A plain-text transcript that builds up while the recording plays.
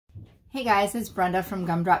Hey guys, it's Brenda from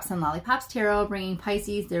Gumdrops and Lollipops Tarot, bringing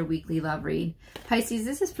Pisces their weekly love read. Pisces,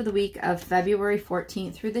 this is for the week of February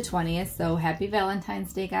 14th through the 20th, so happy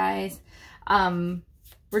Valentine's Day, guys.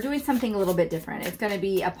 We're doing something a little bit different. It's going to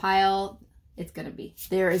be a pile.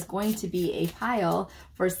 There is going to be a pile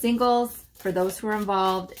for singles, for those who are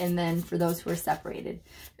involved, and then for those who are separated.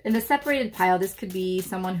 In the separated pile, this could be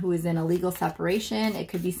someone who is in a legal separation. It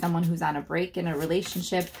could be someone who's on a break in a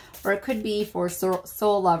relationship, or it could be for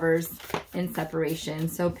soul lovers in separation.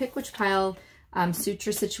 So pick which pile suits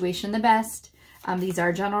your situation the best. These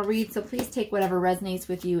are general reads, so please take whatever resonates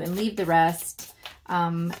with you and leave the rest.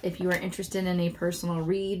 If you are interested in a personal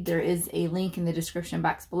read, there is a link in the description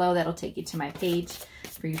box below that'll take you to my page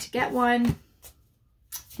for you to get one.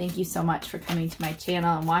 Thank you so much for coming to my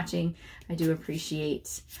channel and watching. I do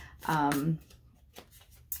appreciate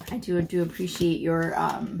appreciate your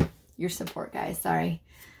support, guys. Sorry.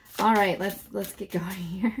 All right, let's get going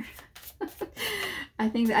here. I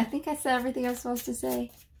think I said everything I was supposed to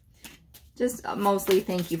say. Just mostly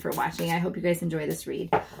thank you for watching. I hope you guys enjoy this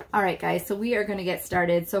read. All right, guys, so we are going to get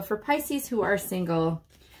started. So for Pisces who are single,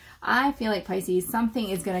 I feel like Pisces, something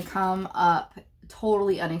is going to come up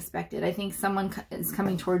totally unexpected. I think someone is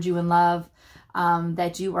coming towards you in love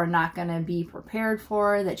that you are not going to be prepared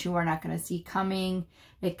for, that you are not going to see coming.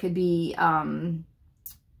 It could be,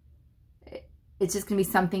 it's just going to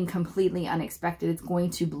be something completely unexpected. It's going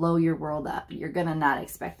to blow your world up. You're going to not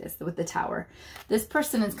expect this with the Tower. This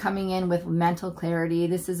person is coming in with mental clarity.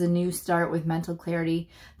 This is a new start with mental clarity.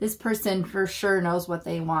 This person for sure knows what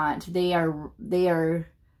they want. They've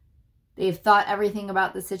thought everything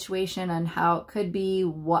about the situation and how it could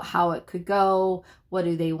be, how it could go, what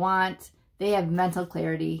do they want. They have mental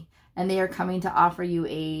clarity, and they are coming to offer you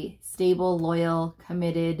a stable, loyal,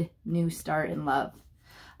 committed new start in love.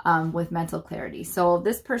 With mental clarity. So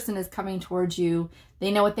this person is coming towards you. They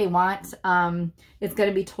know what they want. It's going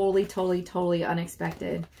to be totally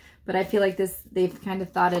unexpected. But I feel like they've kind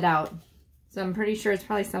of thought it out. So I'm pretty sure it's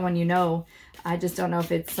probably someone you know. I just don't know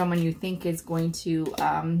if it's someone you think is going to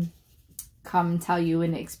come tell you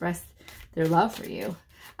and express their love for you.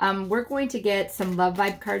 We're going to get some love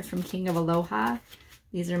vibe cards from King of Aloha.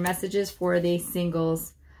 These are messages for the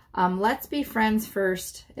singles. Let's be friends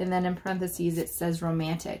first, and then in parentheses it says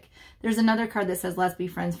romantic. There's another card that says let's be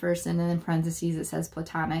friends first, and then in parentheses it says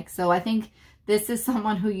platonic. So I think this is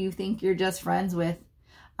someone who you think you're just friends with,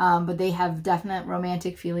 but they have definite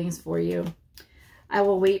romantic feelings for you. I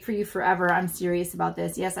will wait for you forever. I'm serious about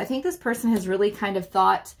this. Yes, I think this person has really kind of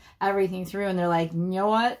thought everything through, and they're like, you know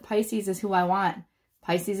what? Pisces is who I want.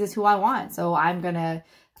 Pisces is who I want. So I'm going to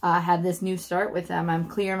have this new start with them. I'm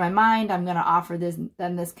clear in my mind. I'm going to offer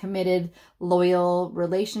them this committed, loyal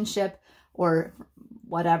relationship, or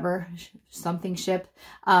whatever, something ship.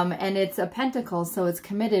 And it's a pentacle, so it's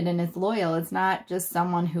committed and it's loyal. It's not just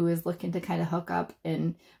someone who is looking to kind of hook up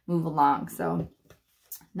and move along. So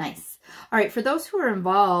nice. All right, for those who are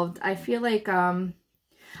involved, I feel like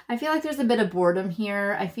there's a bit of boredom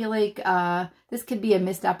here. I feel like this could be a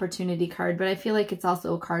missed opportunity card, but I feel like it's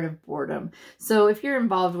also a card of boredom. So if you're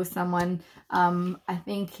involved with someone, I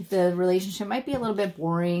think the relationship might be a little bit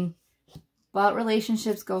boring, but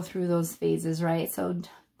relationships go through those phases, right? So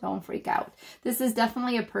don't freak out. This is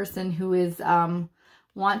definitely a person who is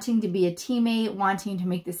wanting to be a teammate, wanting to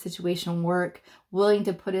make this situation work, willing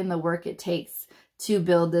to put in the work it takes to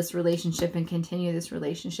build this relationship and continue this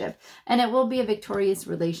relationship. And it will be a victorious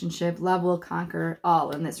relationship. Love will conquer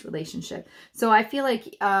all in this relationship. So I feel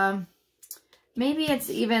like maybe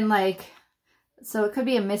it's even like, so it could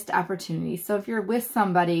be a missed opportunity. So if you're with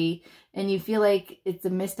somebody and you feel like it's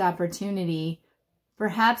a missed opportunity,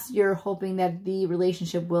 perhaps you're hoping that the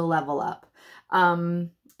relationship will level up.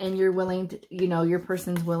 And you're willing to, your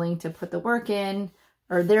person's willing to put the work in,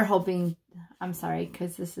 or they're hoping, I'm sorry,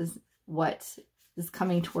 because this is what is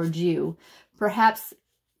coming towards you. Perhaps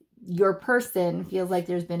your person feels like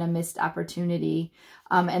there's been a missed opportunity,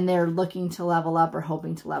 and they're looking to level up or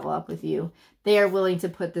hoping to level up with you. They are willing to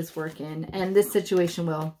put this work in, and this situation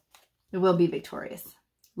will be victorious.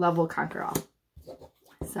 Love will conquer all.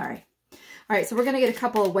 Sorry. All right, so we're going to get a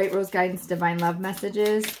couple of White Rose Guidance Divine Love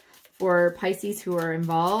messages for Pisces who are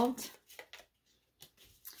involved.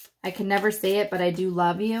 I can never say it, but I do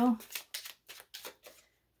love you.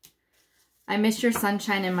 I miss your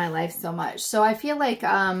sunshine in my life so much. So I feel like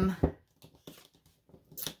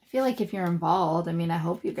if you're involved, I mean, I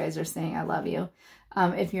hope you guys are saying I love you.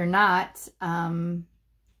 If you're not,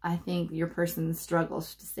 I think your person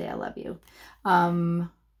struggles to say I love you.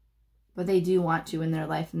 but they do want you in their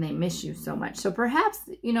life and they miss you so much. So perhaps,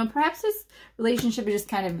 you know, perhaps this relationship has just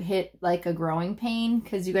kind of hit like a growing pain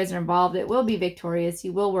because you guys are involved. It will be victorious.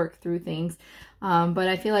 You will work through things. But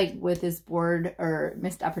I feel like with this board or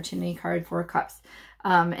missed opportunity card, 4 Cups,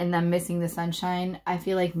 and them missing the sunshine, I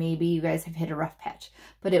feel like maybe you guys have hit a rough patch,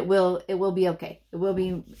 but it will be okay. It will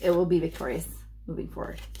be victorious moving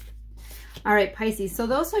forward. All right, Pisces. So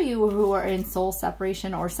those of you who are in soul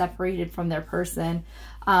separation or separated from their person,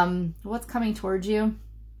 what's coming towards you?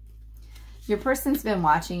 Your person's been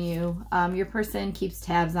watching you. Your person keeps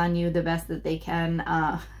tabs on you the best that they can.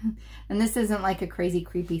 And this isn't like a crazy,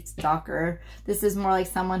 creepy stalker. This is more like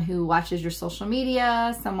someone who watches your social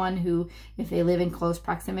media, someone who, if they live in close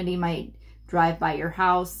proximity, might drive by your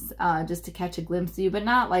house just to catch a glimpse of you, but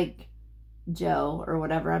not like Joe or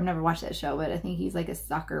whatever. I've never watched that show, but I think he's like a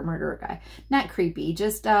stalker murderer guy. Not creepy,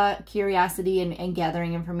 just curiosity and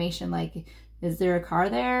gathering information. Like, is there a car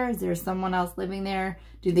there? Is there someone else living there?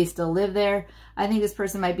 Do they still live there? I think this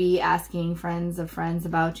person might be asking friends of friends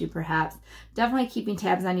about you, perhaps. Definitely keeping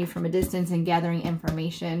tabs on you from a distance and gathering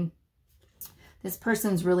information. This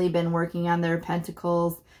person's really been working on their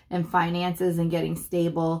pentacles and finances and getting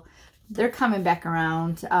stable. They're coming back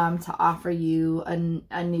around to offer you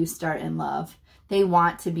a new start in love. They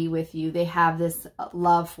want to be with you. They have this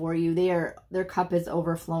love for you. Their cup is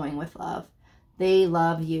overflowing with love. They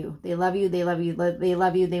love you. They love you. They love you. They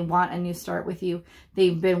love you. They want a new start with you.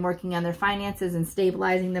 They've been working on their finances and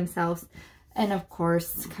stabilizing themselves. And of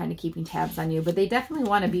course, kind of keeping tabs on you. But they definitely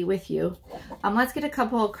want to be with you. Let's get a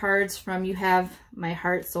couple of cards from, you have My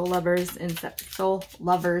Heart, Soul Lovers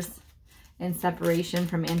in Separation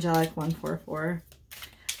from Angelic 144.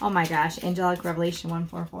 Oh my gosh, Angelic Revelation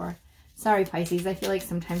 144. Sorry, Pisces. I feel like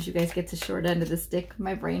sometimes you guys get the short end of the stick.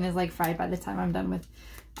 My brain is like fried by the time I'm done with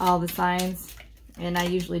all the signs. And I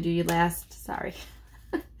usually do you last. Sorry.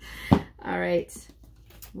 All right.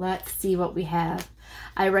 Let's see what we have.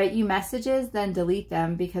 I write you messages, then delete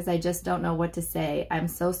them because I just don't know what to say. I'm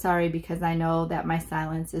so sorry because I know that my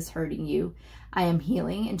silence is hurting you. I am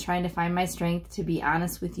healing and trying to find my strength to be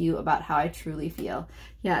honest with you about how I truly feel.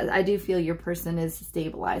 Yeah, I do feel your person is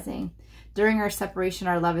stabilizing. During our separation,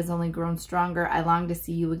 our love has only grown stronger. I long to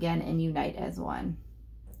see you again and unite as one.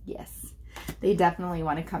 Yes, they definitely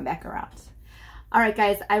want to come back around. All right,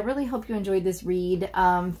 guys, I really hope you enjoyed this read.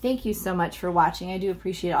 Thank you so much for watching. I do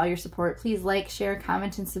appreciate all your support. Please like, share,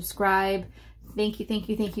 comment, and subscribe. Thank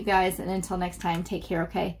you, guys. And until next time, take care,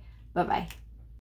 okay? Bye-bye.